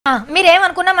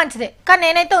మీరేమనుకున్నా మంచిదే, కానీ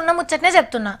నేనైతే ఉన్న ముచ్చటనే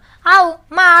చెప్తున్నా. ఆవు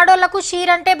మా ఆడోళ్లకు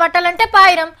చీరంటే బట్టలంటే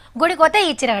పాయిరం. గుడికి పోతే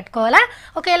ఈ చీర కట్టుకోవాలా,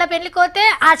 ఒకవేళ పెళ్లికి పోతే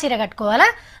ఆ చీర కట్టుకోవాలా,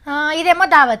 ఇదేమో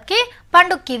దావత్కి,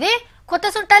 పండుగకి ఇది, కొత్త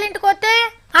చుట్టాలు ఇంటికి పోతే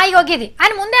యోగిది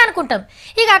అని ముందే అనుకుంటాం.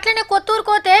 ఇక అట్లనే కొత్తూరు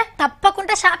పోతే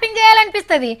తప్పకుండా షాపింగ్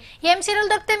చేయాలనిపిస్తుంది. ఏం చీరలు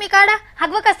దొరికితే మీ కాడ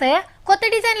అగ్వకస్తాయా, కొత్త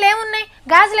డిజైన్లు ఏమున్నాయి,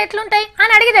 గాజులు ఎట్లుంటాయి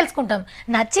అని అడిగి తెలుసుకుంటాం.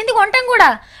 నచ్చింది కొంటాం కూడా.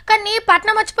 కానీ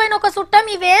పట్నం వచ్చిపోయిన ఒక చుట్టం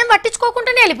ఇవేం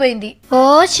పట్టించుకోకుండానే వెళ్ళిపోయింది. ఓ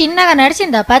చిన్నగా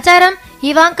నడిచిందా ప్రచారం,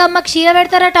 ఇవాంకమ్మకి చీర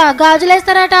పెడతారట,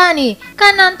 గాజులేస్తారట అని.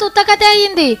 కానీ అంత ఉత్తకతే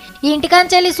అయ్యింది.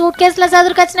 ఇంటికాంచెల్లి సూట్ కేసుల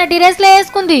చదురుకొచ్చిన డ్రెస్లే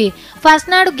వేసుకుంది.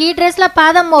 ఫస్ట్ నాడు గీ డ్రెస్ల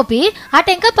పాదం మోపి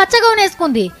అటెంక పచ్చగౌన్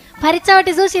వేసుకుంది.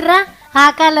 పరిచవటి చూసిర్రా, ఆ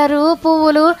కలరు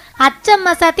పువ్వులు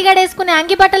అచ్చమ్మ సతిగడేసుకునే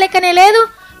అంగి బట్టలెక్కనే లేదు.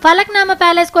 ఫలక్నామా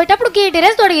ప్యాలెస్ పోయేటప్పుడు గీ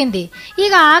డ్రెస్ తొడిగింది.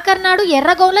 ఇక ఆఖరినాడు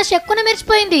ఎర్ర గౌన్ల చెక్కున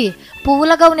మెరిచిపోయింది.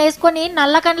 పువ్వుల గౌన్ వేసుకొని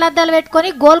నల్ల కండ్లద్దాలు పెట్టుకొని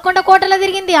గోల్కొండ కోటలో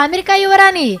తిరిగింది అమెరికా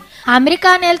యువరాణి.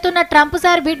 అమెరికా వెళ్తున్న ట్రంప్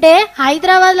సార్ బిడ్డే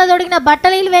హైదరాబాద్ లో తొడిగిన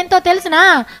బట్టల ఇలువెంతో తెలిసినా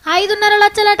 5.5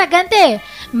 లక్షలట గంతే.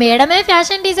 మేడమే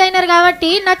ఫ్యాషన్ డిజైనర్ కాబట్టి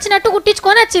నచ్చినట్టు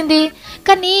కుట్టించుకొని వచ్చింది.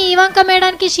 కానీ ఇవంక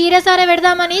మేడానికి చీర సారే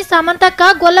పెడదామని సమంతక్క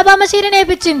గొల్లబామ చీర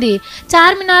నేర్పించింది.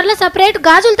 చార్మినార్ లో సపరేట్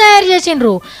గాజులు తయారు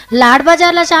చేసిండ్రు. లాడ్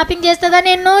బజార్ లో షాపింగ్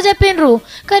చేస్తుందని ఎన్నో చెప్పిండ్రు.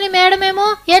 కానీ మేడమేమో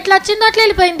ఎట్లా వచ్చిందో అట్లా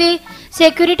వెళ్ళిపోయింది.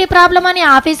 సెక్యూరిటీ ప్రాబ్లం అని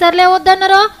ఆఫీసర్లే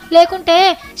వద్దన్నారో, లేకుంటే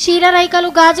చీర రైకలు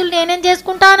గాజులు నేనేం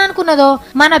చేసుకుంటా అని అనుకున్నదో.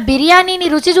 మన బిర్యానీని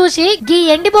రుచి చూసి గీ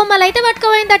ఎండి బొమ్మలైతే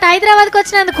పట్టుకుపోయిందట హైదరాబాద్కి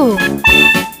వచ్చినందుకు.